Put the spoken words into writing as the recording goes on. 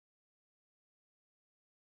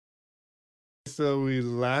So we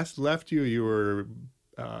last left you. You were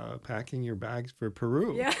packing your bags for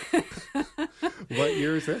Peru. Yeah. What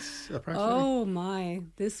year is this approximately? Oh my.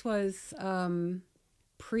 This was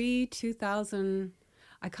pre-2000.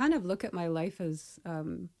 I kind of look at my life as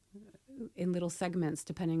in little segments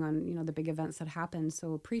depending on, the big events that happened.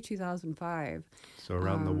 So pre-2005. So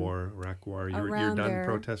around the war, Iraq War, you're around done there.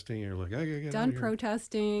 protesting. You're like, I gotta get out Done of here.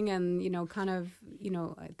 protesting, and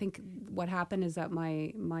I think what happened is that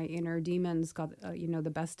my inner demons got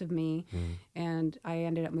the best of me, and I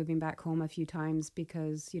ended up moving back home a few times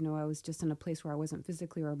because I was just in a place where I wasn't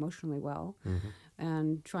physically or emotionally well,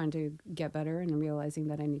 and trying to get better and realizing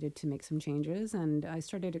that I needed to make some changes, and I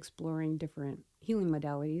started exploring different healing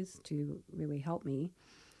modalities to really help me,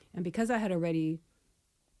 and because I had already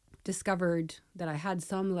discovered that I had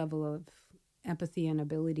some level of empathy and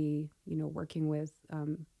ability, working with,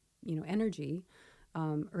 energy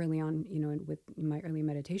early on, with my early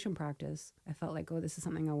meditation practice, I felt like, oh, this is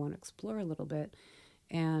something I want to explore a little bit.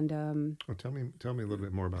 And Well, tell me a little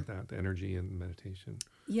bit more about that, the energy and meditation.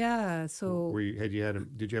 yeah, so Did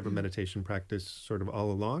you have a meditation practice sort of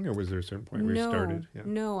all along, or was there a certain point where you started? Yeah.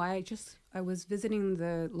 No, I was visiting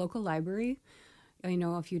the local library,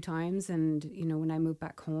 a few times, and when I moved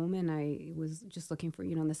back home, and I was just looking for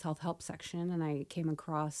in the self-help section, and I came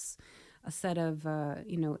across a set of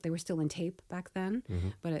they were still in tape back then,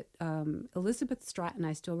 but Elizabeth Stratton,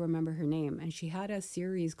 I still remember her name, and she had a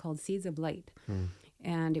series called Seeds of Light,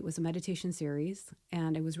 and it was a meditation series,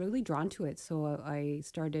 and I was really drawn to it, so I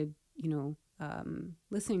started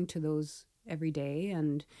listening to those every day,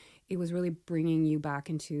 and it was really bringing you back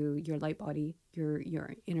into your light body, your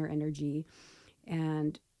inner energy.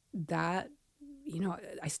 And that,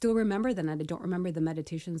 I still remember that. I don't remember the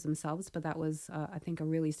meditations themselves, but that was, I think, a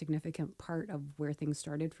really significant part of where things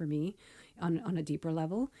started for me on a deeper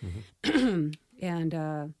level. And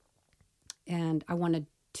I wanted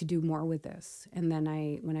to do more with this. And then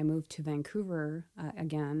when I moved to Vancouver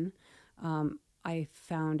again, I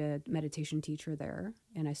found a meditation teacher there,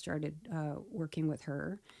 and I started working with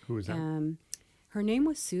her. Who was that? Her name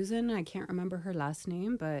was Susan. I can't remember her last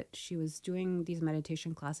name, but she was doing these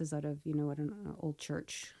meditation classes out of, at an old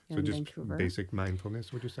church in Vancouver. Basic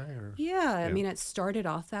mindfulness, would you say? Or? Yeah, I mean, it started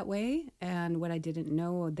off that way. And what I didn't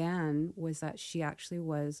know then was that she actually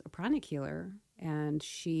was a pranic healer. And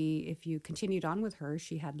if you continued on with her,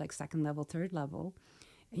 she had like second level, third level.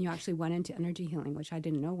 And you actually went into energy healing, which I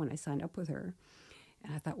didn't know when I signed up with her.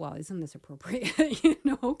 And I thought, well, isn't this appropriate,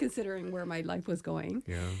 considering where my life was going?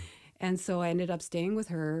 Yeah. And so I ended up staying with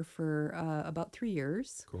her for about 3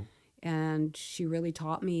 years. Cool. And she really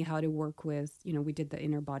taught me how to work with, we did the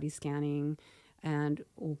inner body scanning and,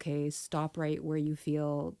 okay, stop right where you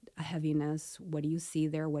feel a heaviness. What do you see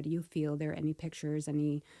there? What do you feel there? Any pictures,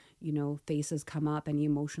 any, faces come up, any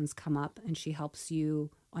emotions come up. And she helps you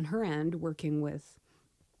on her end, working with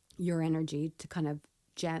your energy to kind of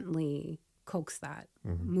gently coax that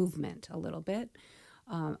movement a little bit.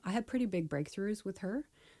 I had pretty big breakthroughs with her.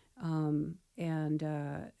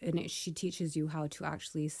 She teaches you how to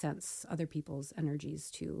actually sense other people's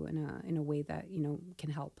energies too, in a way that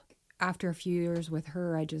can help. After a few years with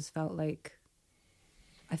her, I just felt like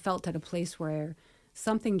I felt at a place where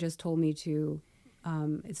something just told me to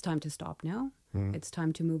it's time to stop now. It's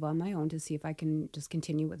time to move on my own, to see if I can just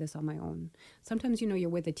continue with this on my own. Sometimes you're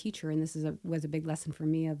with a teacher, and this was a big lesson for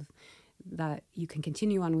me of that you can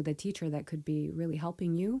continue on with a teacher that could be really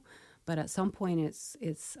helping you. But at some point,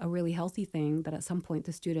 it's a really healthy thing that at some point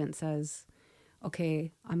the student says,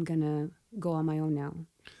 okay, I'm going to go on my own now.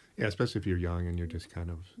 Yeah, especially if you're young and you're just kind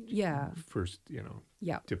of first,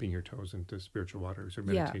 dipping your toes into spiritual waters or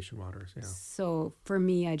meditation waters. Yeah. So for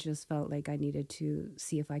me, I just felt like I needed to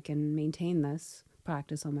see if I can maintain this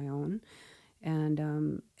practice on my own. And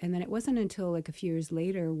then it wasn't until like a few years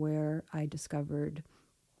later where I discovered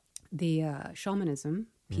the shamanism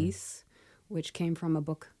piece, which came from a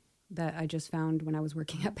book that I just found when I was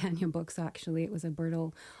working at Banyan Books, actually. It was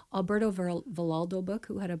Alberto Villaldo book,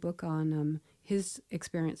 who had a book on his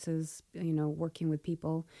experiences, working with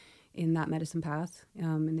people in that medicine path,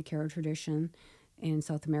 in the Q'ero tradition in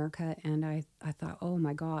South America. And I thought, oh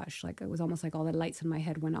my gosh, like it was almost like all the lights in my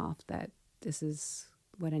head went off that this is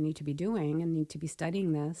what I need to be doing and need to be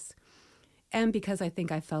studying this. And because I think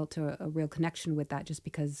I felt a real connection with that just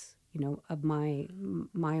because of my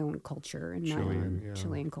own culture and my own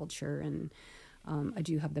Chilean culture, and I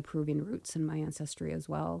do have the Peruvian roots in my ancestry as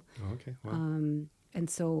well. Oh, okay. Wow. And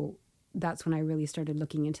so that's when I really started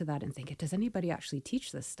looking into that and thinking, does anybody actually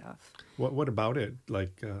teach this stuff? What about it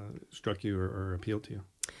struck you or appealed to you?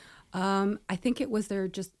 I think it was their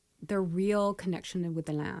real connection with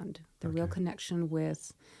the land, real connection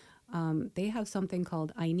with they have something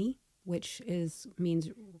called Aini, which means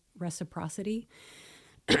reciprocity,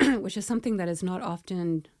 which is something that is not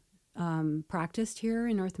often practiced here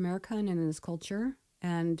in North America and in this culture.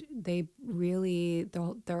 And they really,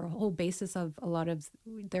 their whole basis of a lot of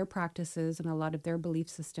their practices and a lot of their belief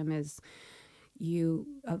system is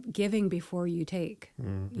giving before you take,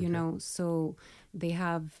 you know. So they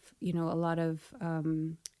have, you know, a lot of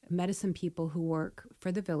medicine people who work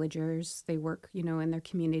for the villagers. They work, you know, in their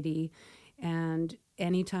community. And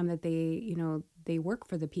anytime that they work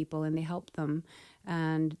for the people and they help them,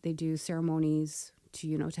 and they do ceremonies to,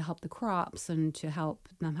 you know, to help the crops and to help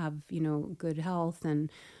them have, you know, good health, and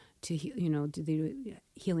to, you know, do the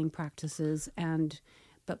healing practices.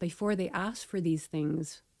 But before they ask for these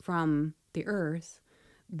things from the earth,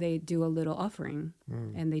 they do a little offering,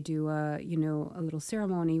 and they do a little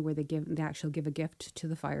ceremony where they actually give a gift to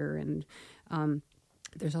the fire, and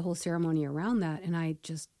there's a whole ceremony around that, and I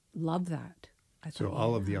just love that. So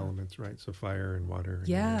all of the elements, right? So fire and water.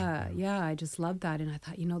 And I just love that. And I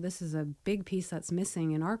thought, you know, this is a big piece that's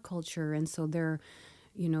missing in our culture. And so their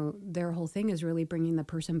whole thing is really bringing the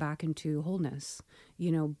person back into wholeness,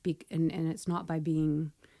 you know, and it's not by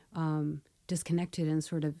being disconnected and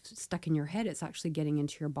sort of stuck in your head. It's actually getting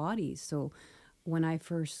into your body. So when I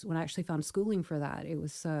actually found schooling for that, it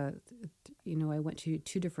was, you know, I went to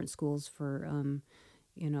 2 different schools for,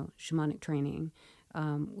 you know, shamanic training.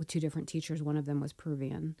 With 2 different teachers. One of them was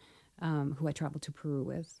Peruvian, who I traveled to Peru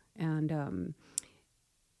with. And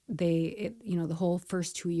the whole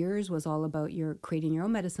first 2 years was all about creating your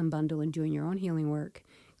own medicine bundle and doing your own healing work,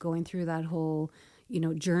 going through that whole, you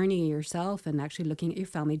know, journey yourself, and actually looking at your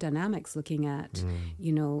family dynamics, looking at,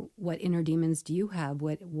 you know, what inner demons do you have?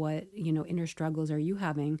 What, you know, inner struggles are you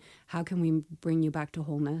having? How can we bring you back to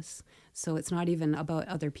wholeness? So it's not even about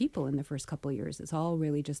other people in the first couple of years. It's all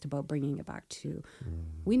really just about bringing it back to,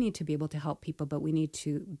 we need to be able to help people, but we need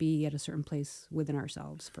to be at a certain place within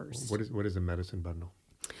ourselves first. What is a medicine bundle?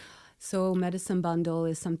 So medicine bundle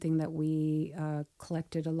is something that we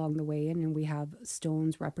collected along the way, and we have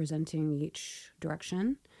stones representing each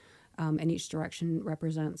direction, and each direction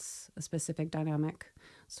represents a specific dynamic.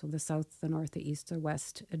 So the south, the north, the east, the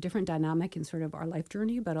west, a different dynamic in sort of our life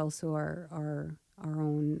journey, but also our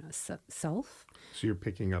own self. So you're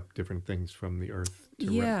picking up different things from the earth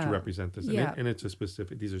to represent this, and it's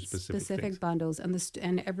these are specific things. Bundles,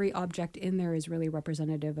 and every object in there is really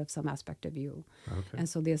representative of some aspect of you. Okay. And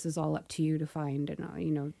so this is all up to you to find, and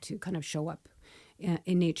you know, to kind of show up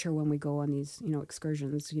in nature when we go on these, you know,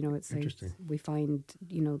 excursions. You know, it's like we find,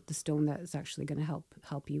 you know, the stone that is actually going to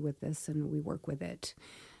help you with this, and we work with it.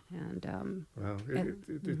 And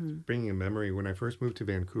it's bringing a memory. When I first moved to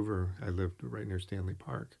Vancouver, I lived right near Stanley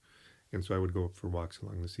Park, and so I would go for walks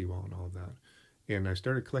along the seawall and all of that. And I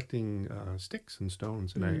started collecting sticks and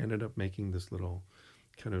stones, and I ended up making this little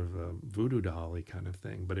kind of voodoo dolly kind of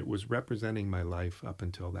thing. But it was representing my life up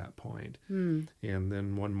until that point. And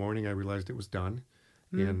then one morning I realized it was done,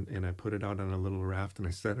 and I put it out on a little raft, and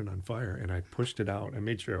I set it on fire, and I pushed it out. I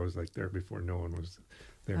made sure I was like there before no one was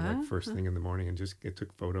there, like first thing in the morning, and just it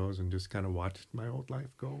took photos and just kind of watched my old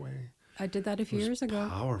life go away. I did that a few years ago.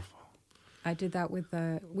 Powerful. I did that with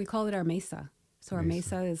we call it our mesa. So our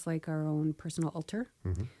mesa is like our own personal altar.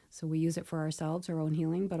 So we use it for ourselves, our own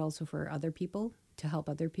healing, but also for other people, to help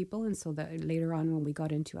other people. And so that later on, when we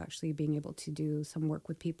got into actually being able to do some work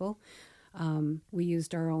with people, we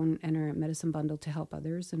used our own inner medicine bundle to help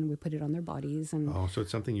others, and we put it on their bodies. And so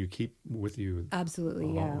it's something you keep with you.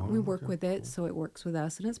 Absolutely, yeah. We work with it, so it works with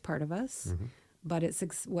us, and it's part of us. But it's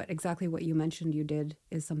exactly what you mentioned you did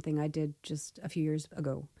is something I did just a few years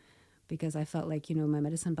ago, because I felt like, you know, my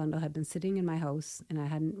medicine bundle had been sitting in my house, and I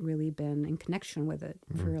hadn't really been in connection with it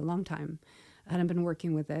for a long time. I hadn't been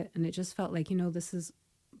working with it, and it just felt like, you know, this is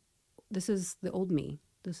the old me.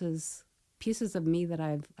 This is pieces of me that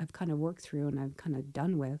I've kind of worked through and I've kind of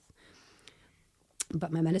done with.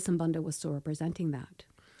 But my medicine bundle was still representing that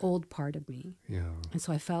old part of me. Yeah. And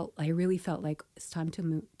so I really felt like it's time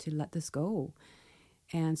to let this go.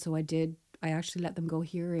 And so I did. I actually let them go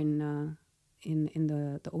here in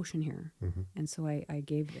the ocean here. And so I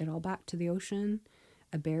gave it all back to the ocean.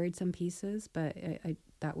 I buried some pieces, but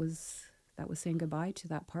that was saying goodbye to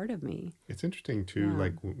that part of me. It's interesting too,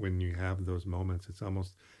 like when you have those moments, it's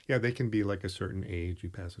almost, they can be like a certain age, you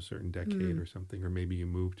pass a certain decade or something, or maybe you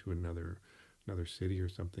move to another city or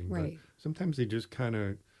something. Right. But sometimes they just kind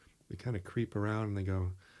of creep around and they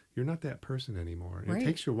go, you're not that person anymore. And it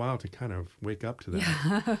takes you a while to kind of wake up to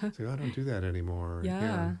that. Say, I don't do that anymore.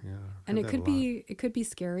 Yeah. And it could be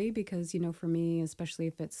scary because, you know, for me, especially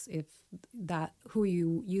if that who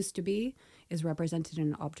you used to be is represented in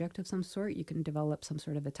an object of some sort, you can develop some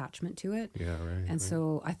sort of attachment to it. Yeah, right. And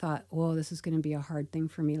so I thought, well, this is going to be a hard thing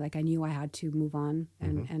for me. Like I knew I had to move on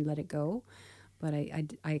and let it go. But I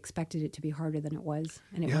expected it to be harder than it was.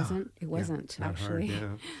 And it wasn't. It wasn't, it's not actually.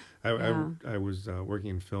 hard, I was working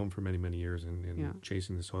in film for many, many years and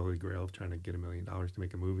chasing this holy grail of trying to get $1 million to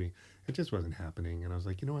make a movie. It just wasn't happening. And I was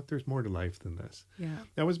like, you know what? There's more to life than this. Yeah.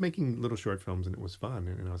 I was making little short films and it was fun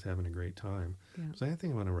and I was having a great time. Yeah. So I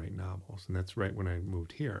think I want to write novels. And that's right when I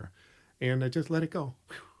moved here. And I just let it go.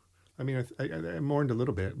 Whew. I mean, I mourned a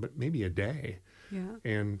little bit, but maybe a day. Yeah.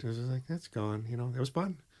 And I was like, that's gone. You know, it was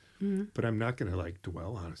fun. Mm-hmm. But I'm not going to like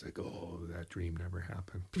dwell on it. It's like, oh, that dream never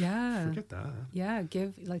happened. Yeah. Forget that. Yeah.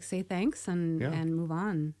 Say thanks and move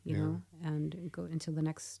on, you know, and go into the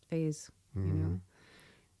next phase, you know.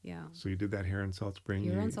 Yeah. So you did that here in Salt Spring?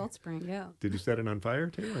 Here in Salt Spring, yeah. Did you set it on fire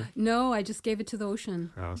too? Or? No, I just gave it to the ocean.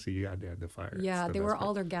 Oh, so you had to add the fire. Yeah, they were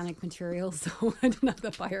all organic materials, so I didn't have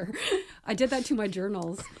the fire. I did that to my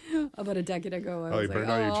journals about a decade ago. I was you burned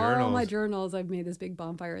all your journals? All my journals. I've made this big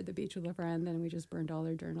bonfire at the beach with a friend, and we just burned all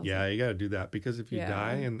our journals. Yeah, you got to do that because if you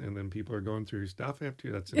die and then people are going through your stuff after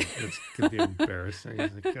you, it's going to be embarrassing.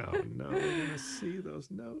 It's like, oh no, we're going to see those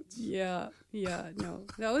notes. Yeah, no.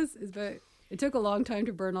 But it took a long time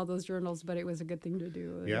to burn all those journals, but it was a good thing to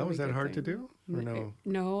do. Yeah, was that hard to do? Or no?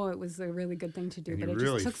 No, it was a really good thing to do, and but it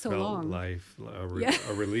really just took so long. Life, a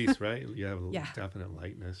release, right? You have a definite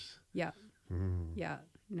lightness. Yeah. Yeah.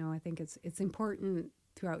 No, I think it's important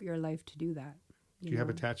throughout your life to do that. Do you have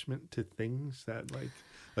attachment to things that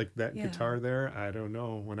like that guitar there? I don't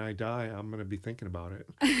know. When I die, I'm going to be thinking about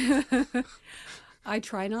it. I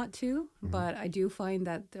try not to, but I do find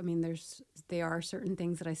that, I mean, there are certain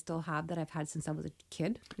things that I still have that I've had since I was a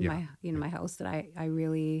kid in my house that I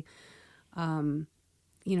really,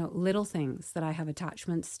 little things that I have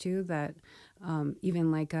attachments to that,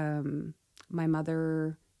 even like my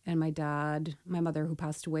mother and my dad, my mother who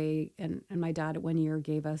passed away, and my dad at 1 year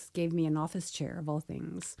gave me an office chair of all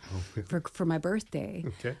things for my birthday.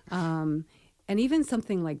 Okay. And even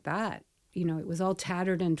something like that, you know, it was all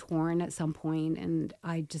tattered and torn at some point, and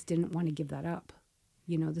I just didn't want to give that up.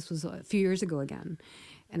 You know, this was a few years ago again,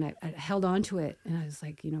 and I held on to it, and I was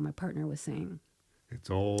like, you know, my partner was saying, it's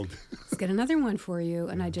old. Let's get another one for you.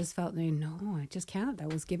 And I just felt, no, I just can't.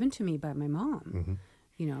 That was given to me by my mom. Mm-hmm.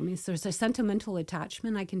 You know, I mean, so there's a sentimental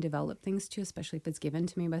attachment I can develop things to, especially if it's given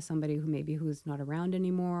to me by somebody who's not around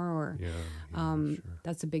anymore, or sure.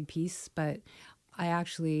 That's a big piece. But I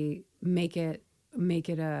actually make it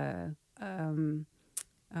a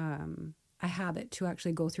habit to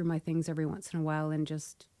actually go through my things every once in a while and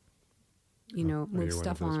just, move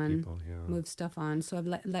stuff on. So I've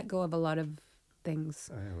let go of a lot of things.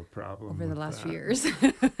 I have a problem over the last few years.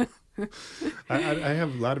 I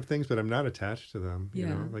have a lot of things, but I'm not attached to them. You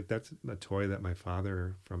know, like that's a toy that my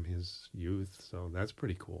father from his youth. So that's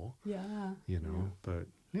pretty cool. Yeah. But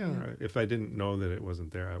if I didn't know that it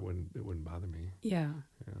wasn't there, it wouldn't bother me. Yeah.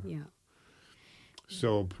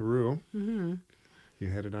 So Peru, you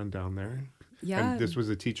headed on down there. Yeah. And this was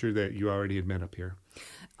a teacher that you already had met up here.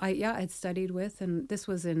 I'd studied with, and this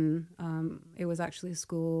was it was actually a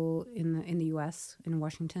school in the U.S. in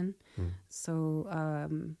Washington. So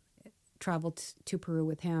traveled to Peru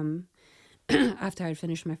with him after I had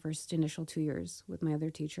finished my first initial 2 years with my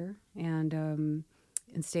other teacher, and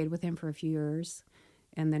stayed with him for a few years,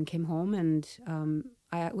 and then came home. And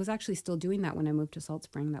I was actually still doing that when I moved to Salt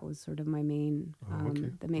Spring. That was sort of my main,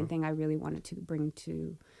 the main thing I really wanted to bring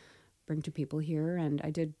to people here. And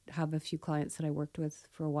I did have a few clients that I worked with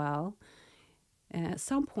for a while. And at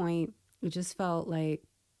some point, it just felt like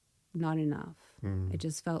not enough. It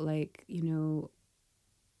just felt like,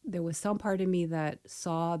 there was some part of me that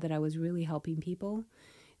saw that I was really helping people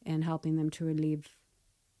and helping them to relieve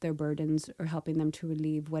their burdens, or helping them to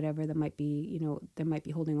relieve whatever that might be, they might be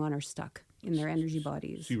holding on or stuck in their energy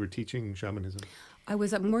bodies. So you were teaching shamanism? I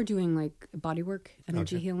was more doing like body work,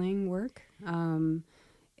 energy healing work.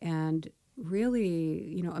 And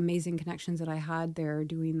really, amazing connections that I had there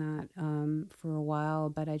doing that for a while.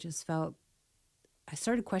 But I just felt, I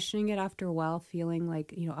started questioning it after a while, feeling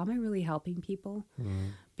like, am I really helping people?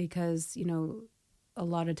 Because, a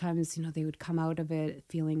lot of times, they would come out of it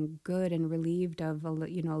feeling good and relieved of, a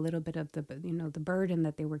little bit of the, the burden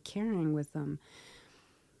that they were carrying with them.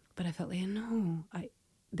 But I felt like, no,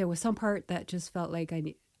 there was some part that just felt like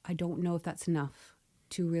I don't know if that's enough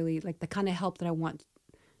to really, like, the kind of help that I want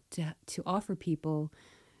to offer people.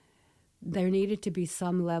 There needed to be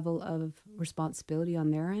some level of responsibility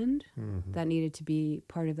on their end that needed to be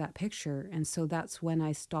part of that picture. And so that's when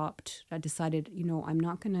I stopped. I decided, I'm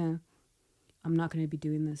not gonna be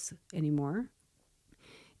doing this anymore.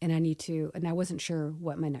 and I wasn't sure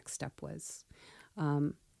what my next step was.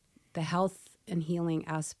 The health and healing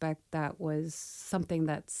aspect, that was something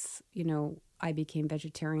that's, I became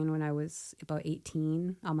vegetarian when I was about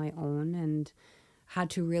 18 on my own, and had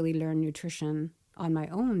to really learn nutrition on my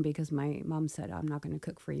own because my mom said, I'm not going to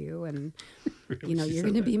cook for you. And, Really? you're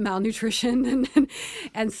going to be malnutrition.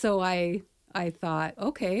 And so I thought,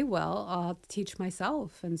 okay, well, I'll teach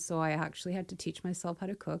myself. And so I actually had to teach myself how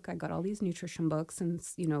to cook. I got all these nutrition books and,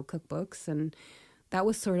 cookbooks. And that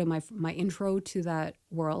was sort of my intro to that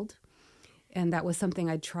world. And that was something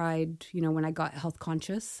I tried, when I got health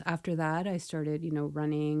conscious. After that, I started,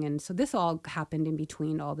 running. And so this all happened in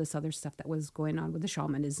between all this other stuff that was going on with the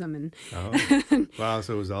shamanism. And Wow.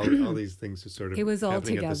 So it was all these things just sort of it was all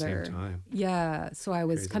happening together. at the same time. Yeah. So I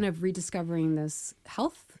was Crazy. kind of rediscovering this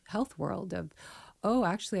health world of, oh,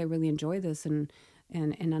 actually, I really enjoy this. And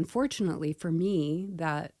unfortunately for me,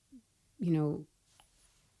 that,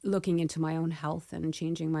 looking into my own health and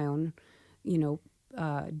changing my own,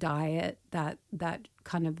 diet, that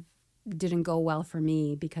kind of didn't go well for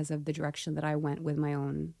me because of the direction that I went with my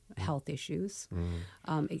own health issues.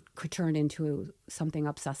 It could turn into something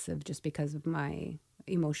obsessive just because of my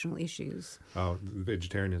emotional issues. Oh,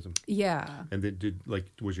 vegetarianism. Yeah. And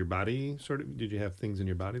was your body did you have things in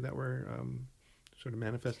your body that were sort of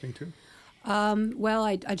manifesting too? Well,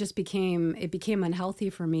 I just it became unhealthy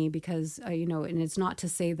for me because, and it's not to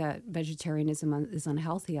say that vegetarianism is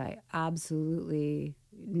unhealthy. I absolutely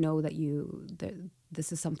know that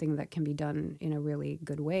this is something that can be done in a really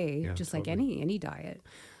good way, just totally. like any diet.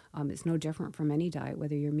 It's no different from any diet,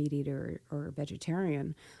 whether you're meat eater or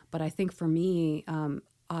vegetarian. But I think for me,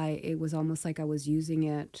 it was almost like I was using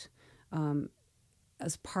it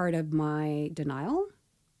as part of my denial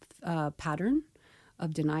pattern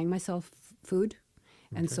of denying myself food.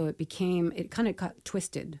 And so it kind of got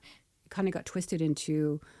twisted. It kind of got twisted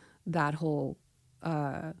into that whole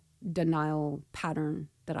denial pattern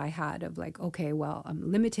that I had of like, okay, well,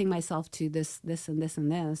 I'm limiting myself to this, and this,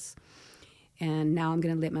 and this. And now I'm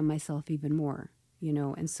going to limit myself even more,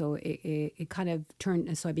 And so it kind of turned,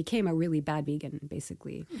 and so I became a really bad vegan,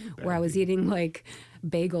 basically, where I was eating like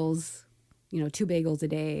bagels, 2 bagels a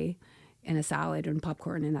day and a salad and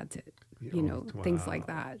popcorn, and that's it. Things like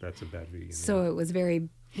that. That's a bad vegan. So it was very,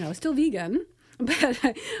 still vegan,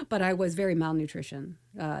 but I was very malnourished,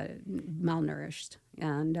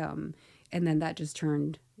 and then that just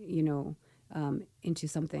turned, into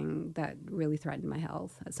something that really threatened my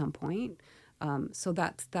health at some point. So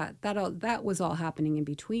that was all happening in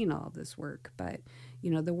between all of this work. But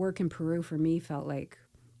the work in Peru for me felt like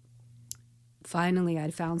finally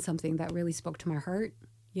I'd found something that really spoke to my heart.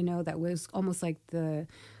 That was almost like the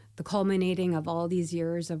culminating of all these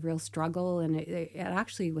years of real struggle. And it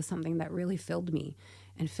actually was something that really filled me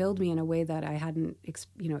in a way that I hadn't,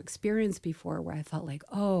 experienced before, where I felt like,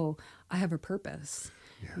 oh, I have a purpose.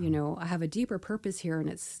 Yeah. I have a deeper purpose here, and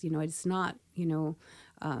it's not,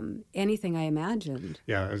 anything I imagined.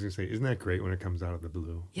 Yeah, I was going to say, isn't that great when it comes out of the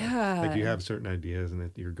blue? Yeah. Like you have certain ideas and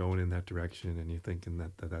that you're going in that direction and you're thinking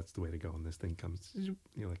that's the way to go, and this thing comes,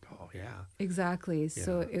 you're like, oh, yeah. Exactly. Yeah.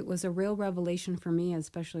 So it was a real revelation for me,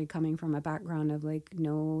 especially coming from a background of like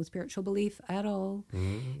no spiritual belief at all.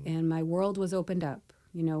 Mm-hmm. And my world was opened up,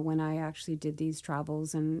 when I actually did these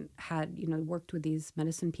travels and had, worked with these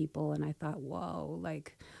medicine people. And I thought, whoa,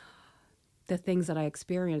 like the things that I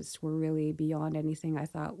experienced were really beyond anything I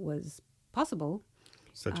thought was possible.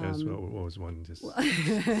 Such as, what was one? Just.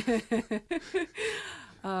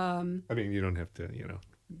 I mean, you don't have to,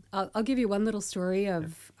 I'll give you one little story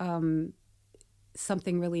of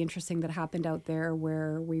something really interesting that happened out there,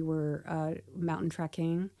 where we were mountain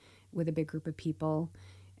trekking with a big group of people,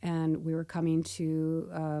 and we were coming to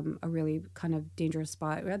a really kind of dangerous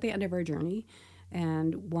spot. We're at the end of our journey,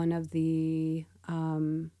 and one of the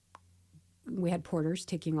we had porters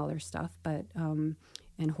taking all their stuff, but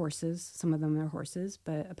and horses. Some of them are horses,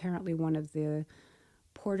 but apparently one of the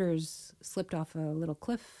porters slipped off a little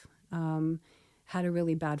cliff, had a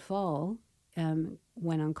really bad fall,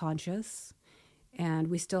 went unconscious, and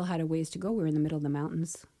we still had a ways to go. We were in the middle of the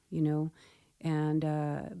mountains, and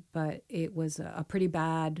but it was a pretty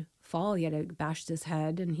bad fall. He had bashed his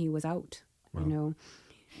head, and he was out, Wow.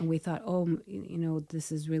 And we thought, oh, this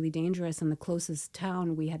is really dangerous. And the closest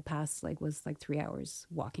town we had passed was 3 hours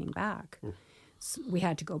walking back. So we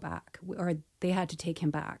had to go back, or they had to take him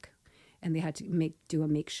back, and they had to do a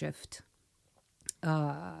makeshift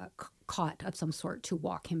cot of some sort to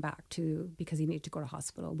walk him back to, because he needed to go to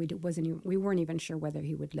hospital. We weren't even sure whether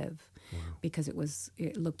he would live. Wow. Because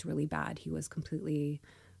it looked really bad. He was completely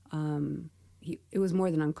it was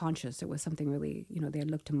more than unconscious. It was something really, they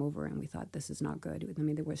had looked him over and we thought, this is not good. I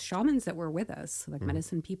mean, there were shamans that were with us, like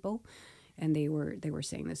medicine people, and they were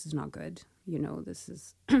saying, this is not good. This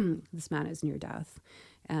is, this man is near death.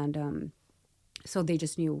 And so they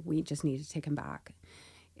just knew we just needed to take him back.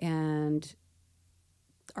 And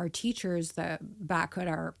our teachers that back at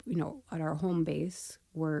our, at our home base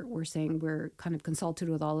were saying, we're kind of consulted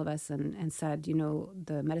with all of us and said,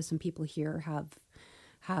 the medicine people here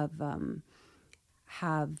have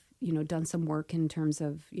done some work in terms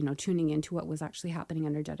of, tuning into what was actually happening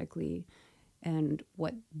energetically. And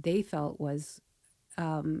what they felt was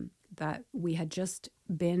that we had just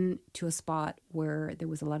been to a spot where there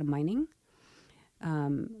was a lot of mining. A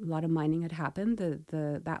lot of mining had happened.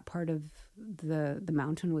 That part of the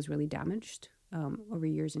mountain was really damaged over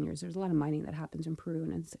years and years. There's a lot of mining that happens in Peru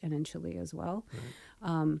and in Chile as well.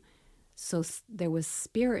 Right. So there was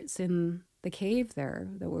spirits in the cave there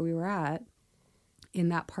where we were at, in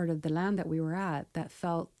that part of the land that we were at, that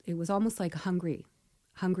felt, it was almost like hungry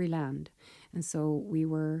land. And so we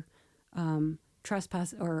were bypassing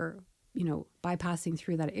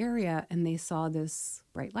through that area, and they saw this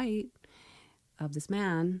bright light of this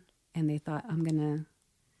man, and they thought, I'm gonna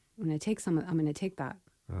take that,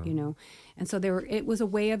 And so it was a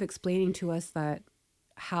way of explaining to us that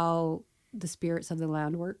how the spirits of the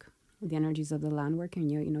land work, the energies of the land work, and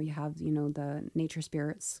you have the nature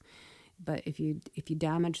spirits. But if you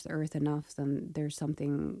damage the earth enough, then there's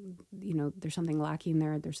something lacking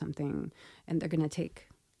there. There's something, and they're going to take,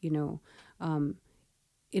 in a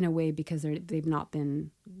way, because they've not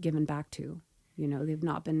been given back to, they've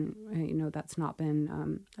not been, that's not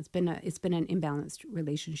been, it's been an imbalanced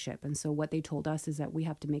relationship. And so what they told us is that we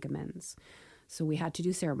have to make amends. So we had to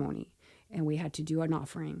do ceremony, and we had to do an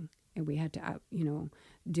offering, and we had to,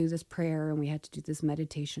 do this prayer, and we had to do this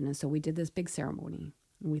meditation. And so we did this big ceremony.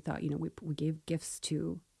 And we thought, we gave gifts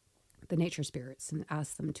to the nature spirits and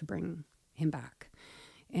asked them to bring him back.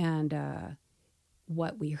 And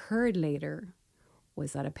what we heard later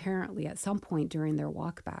was that apparently at some point during their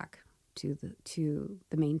walk back to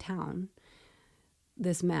the main town,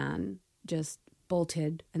 this man just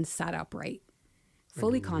bolted and sat upright,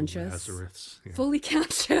 fully conscious, fully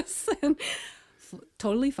conscious, and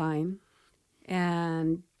totally fine.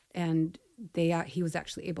 And he was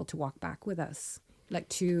actually able to walk back with us, like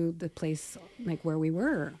to the place, like where we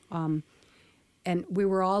were. And we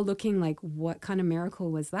were all looking like, what kind of miracle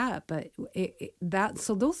was that? But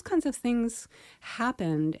so those kinds of things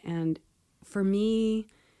happened. And for me,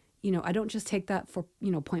 I don't just take that for,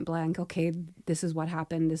 point blank. Okay, this is what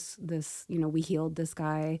happened. This, we healed this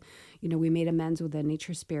guy, we made amends with the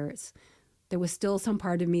nature spirits. There was still some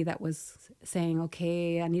part of me that was saying,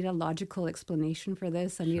 okay, I need a logical explanation for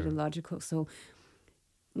this. I need a logical. So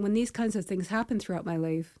when these kinds of things happen throughout my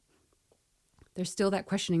life, there's still that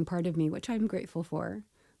questioning part of me, which I'm grateful for,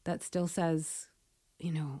 that still says,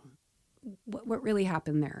 what really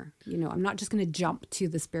happened there? I'm not just going to jump to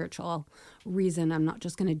the spiritual reason. I'm not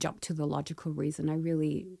just going to jump to the logical reason. I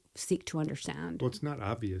really seek to understand. Well, it's not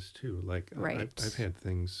obvious too. Like right. I've had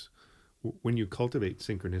things, when you cultivate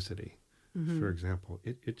synchronicity, for example,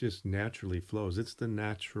 it just naturally flows. It's the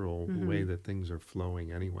natural way that things are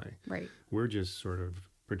flowing anyway. Right. We're just sort of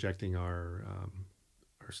projecting our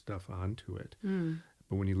stuff onto it.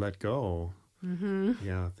 But when you let go,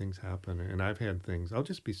 things happen. And I've had things, I'll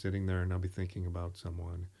just be sitting there and I'll be thinking about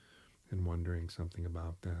someone and wondering something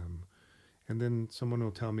about them. And then someone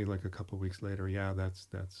will tell me like a couple of weeks later, that's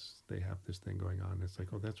they have this thing going on. It's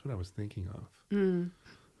like, oh, that's what I was thinking of.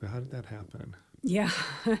 But how did that happen? Yeah.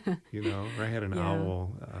 Or I had an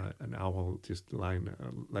owl just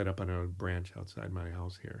light up on a branch outside my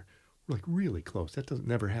house here. Like really close. That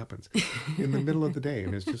never happens in the middle of the day.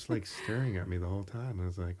 And it's just like staring at me the whole time. And I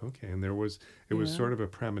was like, okay. And it was sort of a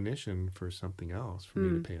premonition for something else for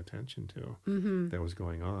me to pay attention to that was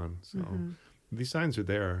going on. So these signs are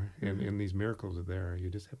there and these miracles are there. You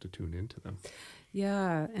just have to tune into them.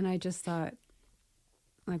 Yeah. And I just thought,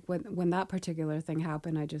 like when that particular thing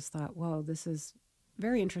happened, I just thought, whoa, this is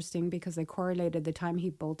very interesting, because they correlated the time he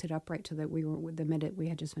bolted upright to the minute we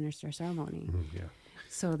had just finished our ceremony. Yeah.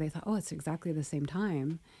 So they thought, oh, it's exactly the same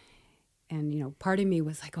time. And, part of me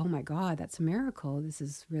was like, oh my God, that's a miracle. This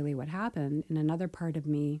is really what happened. And another part of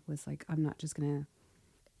me was like, I'm not just going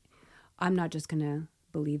to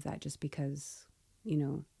believe that just because,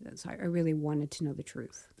 so I really wanted to know the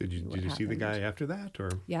truth. Did you see the guy after that,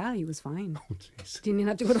 or? Yeah, he was fine. Oh, jeez. Didn't even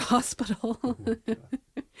have to go to hospital.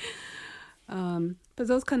 But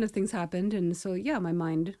those kind of things happened. And so, my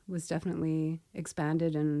mind was definitely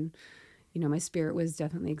expanded, and, my spirit was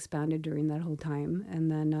definitely expanded during that whole time. And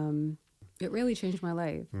then It really changed my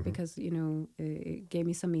life because, it gave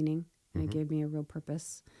me some meaning and it gave me a real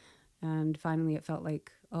purpose. And finally it felt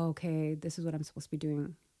like, oh, okay, this is what I'm supposed to be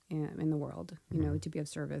doing in the world, to be of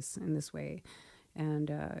service in this way. And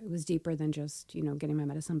it was deeper than just, getting my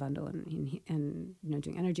medicine bundle and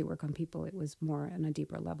doing energy work on people. It was more on a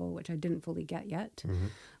deeper level, which I didn't fully get yet.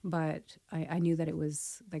 But I knew that it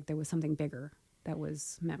was like there was something bigger that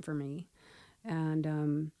was meant for me. And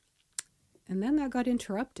then that got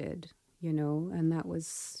interrupted, and that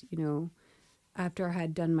was, after I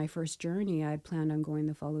had done my first journey, I had planned on going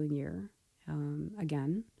the following year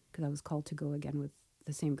again, because I was called to go again with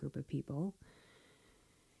the same group of people.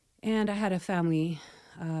 And I had a family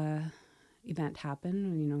event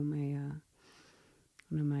happen.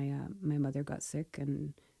 My mother got sick,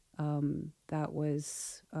 and that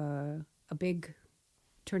was a big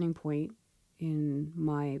turning point in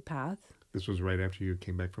my path. This was right after you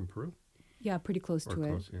came back from Peru? Yeah, pretty close or to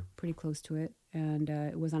close, it. Yeah. Pretty close to it. And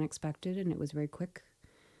it was unexpected, and it was very quick.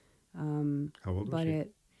 How old was she?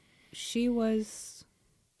 She was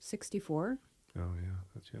 64. Oh, yeah,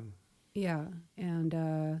 that's young. Yeah,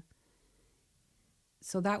 and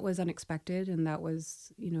so that was unexpected, and that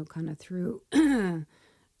was, kind of through,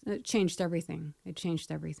 it changed everything. It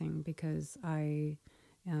changed everything because I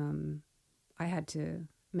had to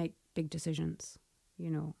make big decisions,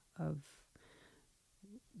 of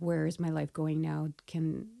where is my life going now?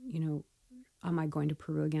 Am I going to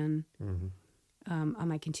Peru again?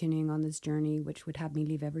 Am I continuing on this journey, which would have me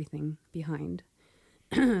leave everything behind?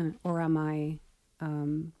 Or am I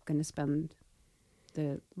going to spend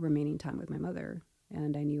the remaining time with my mother?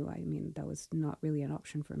 And I knew, that was not really an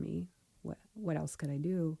option for me. What else could I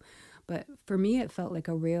do? But for me, it felt like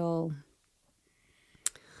a real,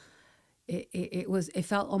 it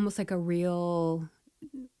felt almost like a real,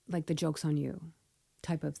 like the joke's on you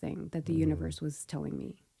type of thing that the universe was telling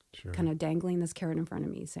me. Sure. Kind of dangling this carrot in front of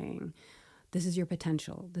me saying, this is your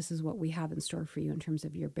potential. This is what we have in store for you in terms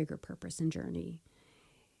of your bigger purpose and journey.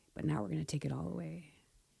 But now we're going to take it all away.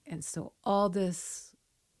 And so all this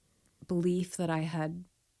belief that I had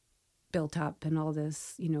built up and all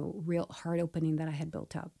this, real heart opening that I had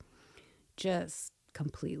built up just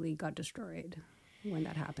completely got destroyed when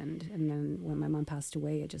that happened. And then when my mom passed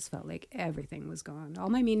away, it just felt like everything was gone. All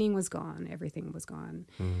my meaning was gone. Everything was gone.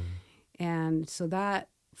 And so that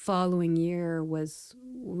following year was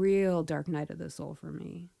real dark night of the soul for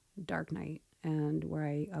me. Dark night. And where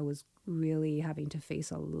I was really having to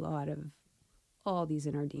face a lot of all these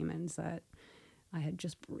inner demons that I had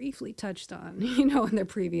just briefly touched on, in the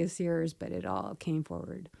previous years, but it all came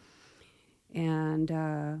forward. And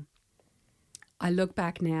I look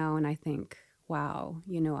back now and I think, wow,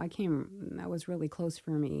 that was really close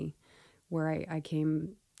for me, where I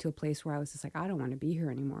came to a place where I was just like, I don't want to be here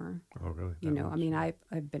anymore. Oh, really?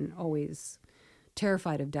 I've been always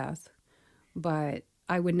terrified of death, but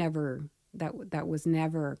I would never, that was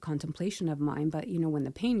never a contemplation of mine. But, when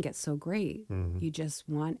the pain gets so great, you just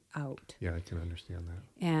want out. Yeah, I can understand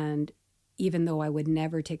that. And even though I would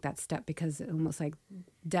never take that step because it almost like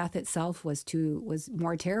death itself was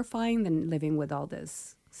more terrifying than living with all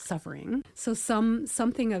this suffering. So some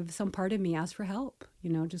part of me asked for help,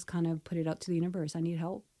 just kind of put it out to the universe. I need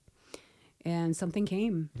help. And something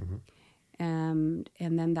came. And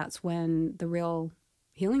then that's when the real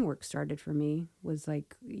healing work started for me, was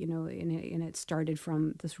like, and it started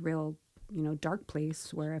from this real, dark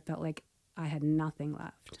place where I felt like I had nothing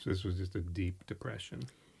left. So this was just a deep depression.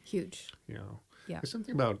 Huge. Yeah. There's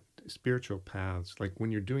something about spiritual paths. Like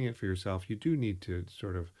when you're doing it for yourself, you do need to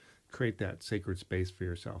sort of create that sacred space for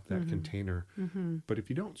yourself, that container. But if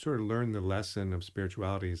you don't sort of learn the lesson of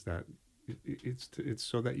spirituality, is that it's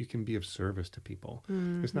so that you can be of service to people.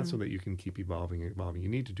 It's not so that you can keep evolving. You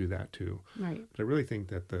need to do that too. Right. But I really think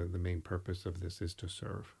that the main purpose of this is to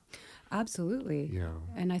serve. Absolutely. Yeah.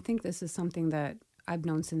 And I think this is something that I've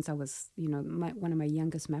known since I was, one of my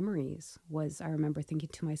youngest memories was I remember thinking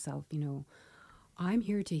to myself, I'm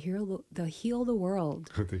here to heal the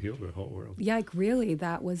world. To heal the whole world. Yeah, like really,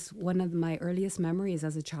 that was one of my earliest memories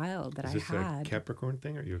as a child that I had. Is this a Capricorn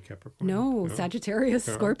thing? Are you a Capricorn? No, Sagittarius,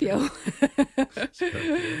 Scorpio.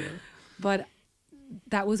 Scorpio, yeah. But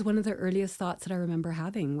that was one of the earliest thoughts that I remember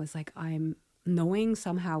having, was like, I'm knowing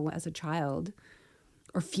somehow as a child,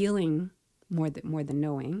 or feeling more than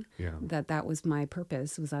knowing, that was my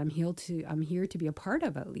purpose, was I'm here to be a part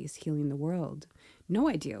of at least healing the world. No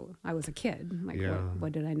idea. I was a kid. Like,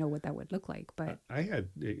 what did I know what that would look like? But I had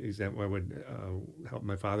example. I would help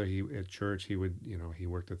my father. He at church. He would, he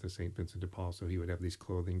worked at the St. Vincent de Paul, so he would have these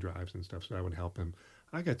clothing drives and stuff. So I would help him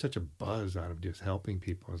I got such a buzz out of just helping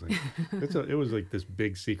people. I was like, it was like this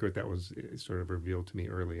big secret that was sort of revealed to me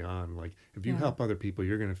early on. Like, if you Yeah. help other people,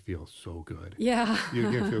 you're going to feel so good. Yeah.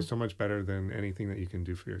 You're going to feel so much better than anything that you can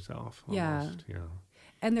do for yourself. Yeah. Almost. Yeah.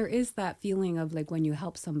 And there is that feeling of like when you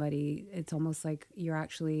help somebody, it's almost like you're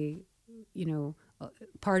actually,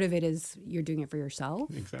 part of it is you're doing it for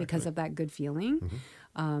yourself because of that good feeling.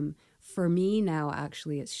 For me now,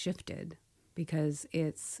 actually, it's shifted because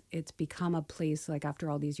it's become a place, like after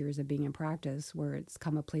all these years of being in practice, where it's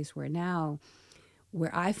come a place where now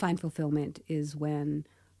where I find fulfillment is when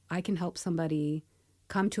I can help somebody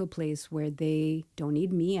come to a place where they don't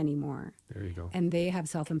need me anymore. There you go. And they have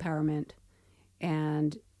self-empowerment.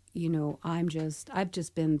 And, I've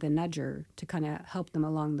just been the nudger to kind of help them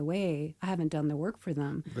along the way. I haven't done the work for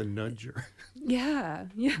them. The nudger. Yeah.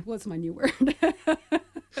 Yeah. What's my new word?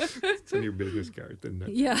 It's on your business card, the nudger.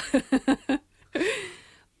 Yeah.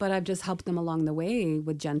 But I've just helped them along the way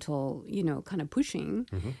with gentle, kind of pushing.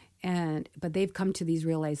 But they've come to these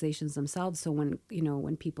realizations themselves. So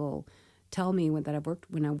when people tell me when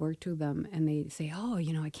I worked with them and they say, oh,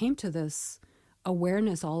 I came to this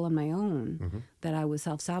awareness all on my own, that I was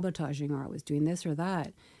self-sabotaging or I was doing this or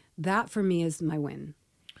that for me is my win.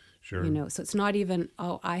 Sure. So it's not even,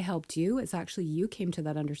 oh, I helped you. It's actually you came to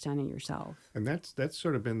that understanding yourself. And that's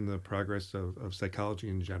sort of been the progress of psychology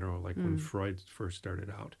in general. Like when Freud first started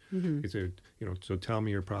out, he said, so tell me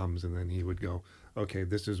your problems, and then he would go, okay,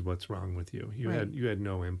 this is what's wrong with you. You had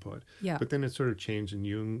no input. Yeah. But then it sort of changed, and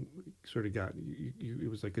Jung sort of got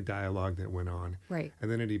it was like a dialogue that went on. Right.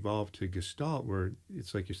 And then it evolved to Gestalt, where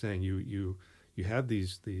it's like you're saying, you have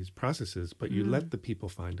these processes, but you let the people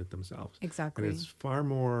find it themselves. Exactly. And it's far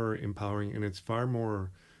more empowering, and it's far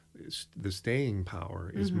more, the staying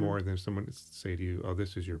power is more than someone say to you, oh,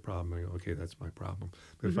 this is your problem. And I go, okay, that's my problem.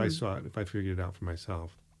 But if I saw it, if I figured it out for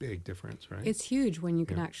myself, big difference, right? It's huge when you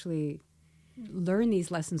can actually learn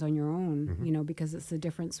these lessons on your own, because it's the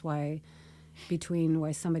difference between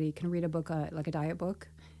why somebody can read a book, like a diet book,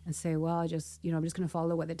 and say, well, I'm just going to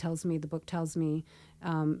follow what the book tells me.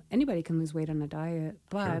 Anybody can lose weight on a diet,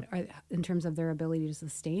 but in terms of their ability to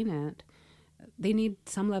sustain it, they need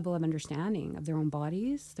some level of understanding of their own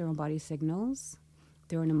bodies, their own body signals,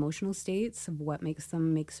 their own emotional states of what makes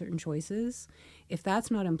them make certain choices. If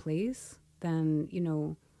that's not in place, then,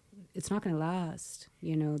 it's not going to last.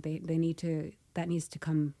 They need to, that needs to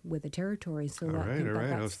come with the territory. So all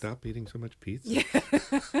right. I'll stop eating so much pizza.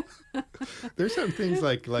 Yeah. There's some things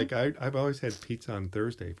like I've always had pizza on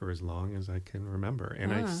Thursday for as long as I can remember,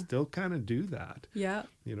 and I still kind of do that. Yeah.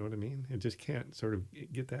 You know what I mean? I just can't sort of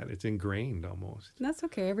get that. It's ingrained almost. That's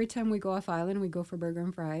okay. Every time we go off island, we go for burger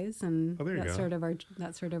and fries, and that's sort of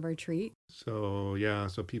our treat. So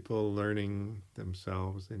so people learning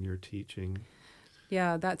themselves in your teaching.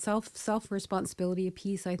 Yeah, that self responsibility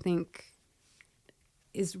piece, I think,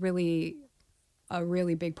 is really a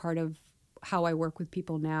really big part of how I work with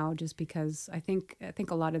people now, just because I think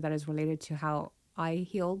a lot of that is related to how I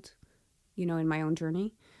healed, in my own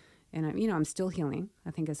journey. And I'm still healing.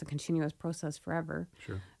 I think it's a continuous process forever.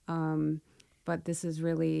 Sure. But this is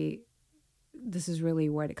really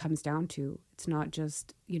what it comes down to. It's not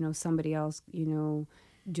just, somebody else,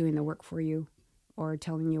 doing the work for you or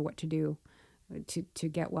telling you what to do to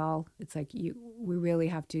get well. It's like we really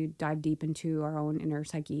have to dive deep into our own inner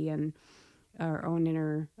psyche and our own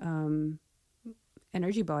inner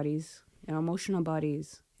energy bodies, emotional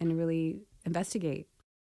bodies, and really investigate